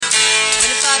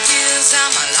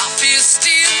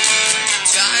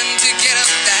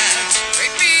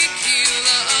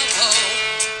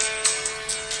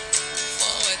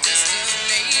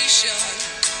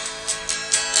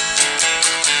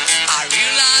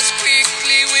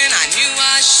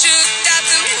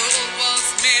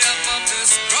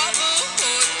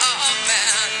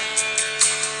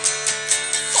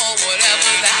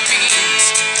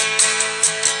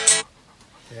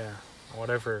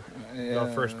whatever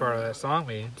the first part of that song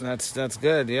means. That's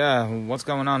good, yeah. What's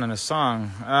going on in the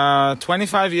song?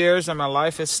 25 years and my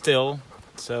life is still,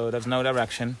 so there's no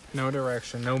direction. No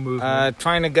direction, no movement.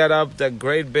 Trying to get up that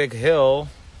great big hill.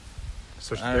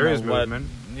 So there is movement.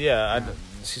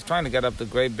 She's trying to get up the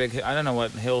great big hill. I don't know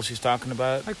what hill she's talking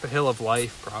about. Like the hill of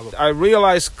life, probably. I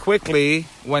realized quickly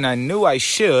when I knew I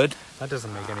should. That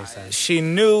doesn't make any sense. She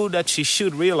knew that she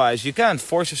should realize. You can't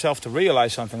force yourself to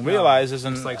realize something. Realize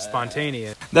isn't... It's like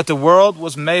spontaneous. That the world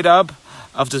was made up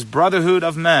of this brotherhood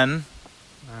of men.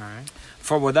 All right.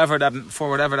 For whatever that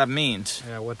means.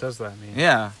 Yeah, what does that mean?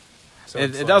 Yeah. So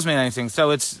it does mean anything.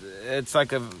 So it's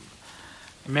like a...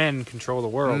 Men control the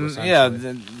world, essentially.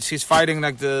 Yeah, she's fighting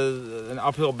like an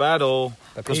uphill battle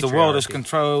because the world is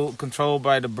controlled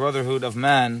by the brotherhood of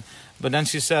man. But then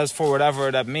she says, for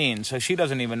whatever that means. So she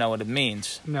doesn't even know what it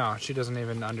means. No, she doesn't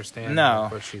even understand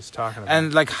what she's talking about.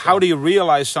 And like, how do you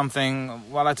realize something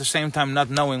while at the same time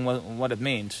not knowing what it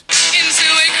means?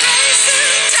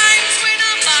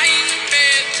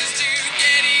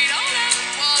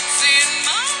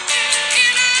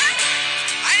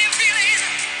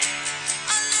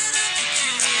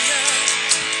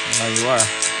 Oh, you are.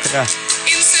 Yeah.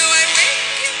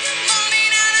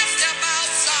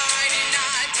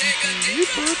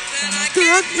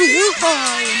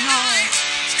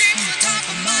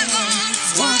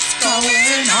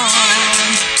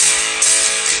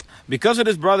 Because of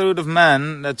this brotherhood of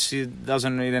man that she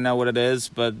doesn't really know what it is,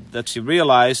 but that she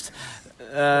realized.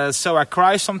 So I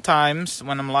cry sometimes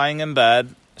when I'm lying in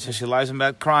bed. So she lies in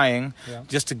bed crying,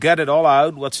 just to get it all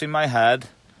out, what's in my head.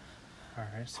 All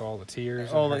right, so all the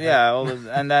tears.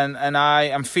 And I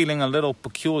am feeling a little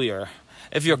peculiar.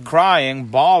 If you're crying,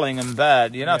 bawling in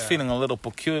bed, you're not feeling a little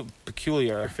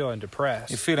peculiar. You're feeling depressed.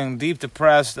 You're feeling deep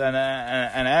depressed and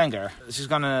anger. She's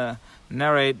gonna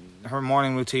narrate her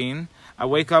morning routine. I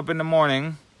wake up in the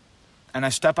morning, and I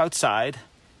step outside.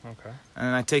 Okay.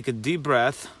 And I take a deep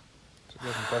breath. So you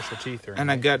doesn't brush your teeth or anything.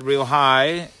 And I get real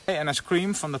high, and I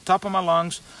scream from the top of my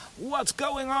lungs, "What's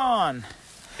going on?"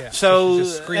 Yeah, so she's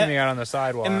just screaming out on the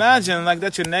sidewalk. Imagine like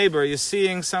that's your neighbor. You're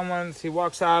seeing someone. He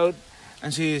walks out,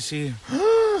 and she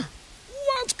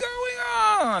what's going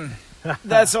on?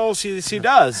 That's all she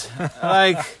does.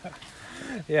 Like,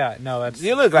 yeah, no, that's...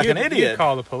 You look like an idiot. You'd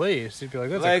call the police. You'd be like,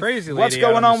 that's a crazy lady. What's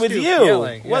going on with you?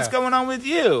 Yelling. What's going on with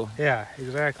you? Yeah,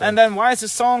 exactly. And then why is the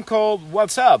song called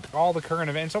What's Up? All the current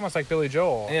events. It's almost like Billy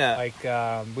Joel. Yeah. Like,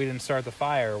 we didn't start the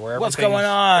fire. Where what's going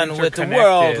on with the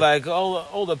world? Like,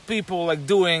 all the people like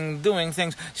doing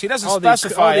things. She doesn't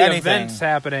specify anything. Events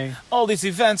happening. All these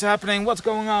events happening. What's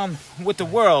going on with the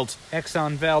world?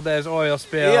 Exxon Valdez oil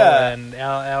spill and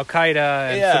Al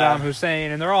Qaeda and Saddam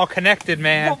Hussein. And they're all connected,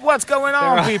 man. What's going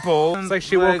on, people? It's like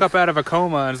she woke up out of a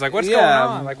coma and it's like, what's going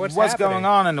on? Like, what's going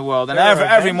on in the world? And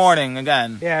every morning,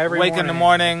 again. Yeah, every morning. Wake in the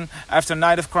morning, after a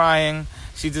night of crying,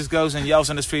 she just goes and yells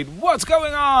in the street, "What's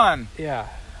going on?" Yeah.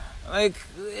 Like,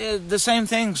 the same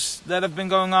things that have been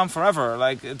going on forever.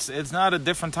 Like, it's not a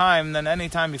different time than any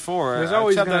time before. There's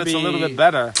always except that it's a little bit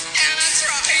better.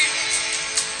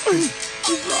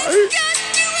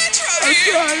 I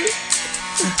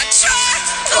try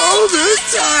all the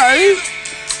time.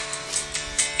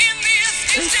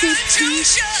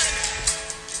 Institution.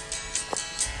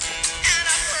 And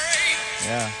I pray.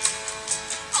 Yeah.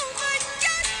 Oh my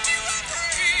God, do I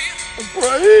pray? I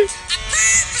pray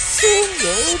for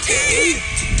day.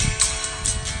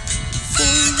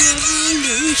 For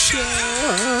revolution.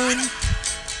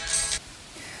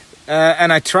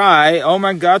 And I try. Oh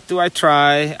my God, do I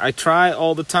try? I try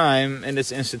all the time in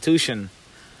this institution.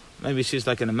 Maybe she's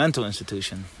like in a mental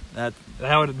institution. That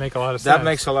would make a lot of sense. That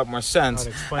makes a lot more sense.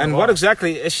 And what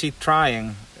exactly is she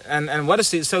trying? And what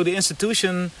is the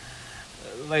institution,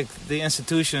 like the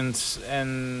institutions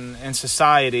in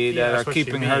society that are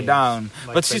keeping her down?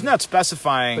 Like, but she's not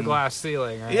specifying the glass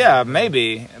ceiling, right? Yeah,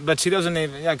 maybe, but she doesn't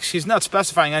even she's not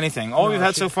specifying anything. All we've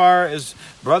had so far is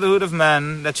brotherhood of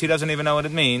men that she doesn't even know what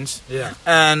it means. Yeah,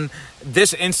 and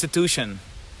this institution.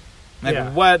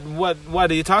 Like what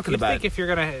are you talking about? I think if you're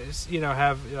gonna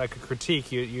have like a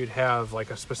critique, you'd have like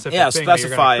a specific thing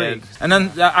specify it. And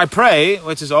then I pray,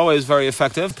 which is always very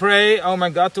effective. Pray, oh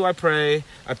my God, do I pray?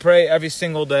 I pray every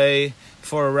single day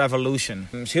for a revolution.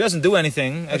 She doesn't do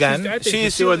anything again.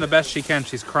 She's doing the best she can.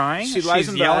 She's crying. She's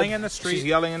yelling in the street. She's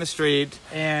yelling in the street,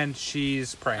 and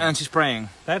she's praying.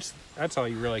 That's all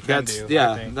you really can do.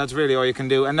 Yeah, I think. That's really all you can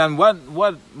do. And then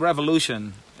what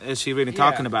revolution is she really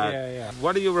talking about? Yeah.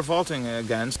 What are you revolting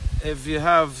against? If you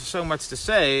have so much to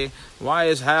say, why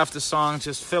is half the song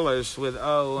just fillers with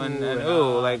oh and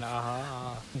ooh? Like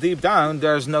deep down,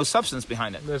 there's no substance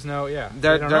behind it. There's no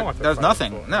there's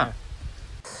nothing. No.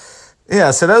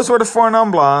 Yeah, so those were the 4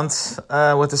 non-blondes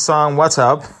with the song "What's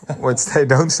Up," which they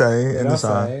don't say in the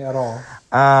song. They don't say at all.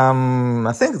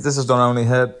 I think this is their only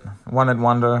hit, One Hit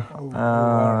Wonder.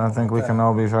 I think we can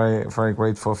all be very, very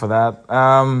grateful for that.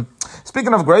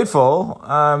 Speaking of grateful,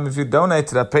 if you donate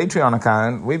to that Patreon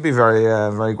account, we'd be very,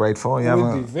 very grateful.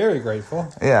 We'd be very grateful.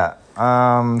 Yeah.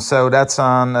 So that's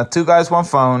on 2 Guys, 1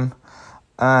 Phone.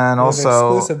 And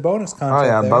also exclusive bonus content. Oh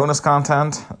yeah, bonus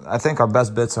content. I think our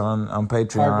best bits are on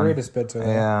Patreon. Our greatest bits are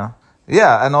there. Yeah.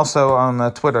 Yeah, and also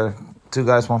on Twitter, 2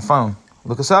 Guys, 1 Phone.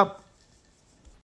 Look us up.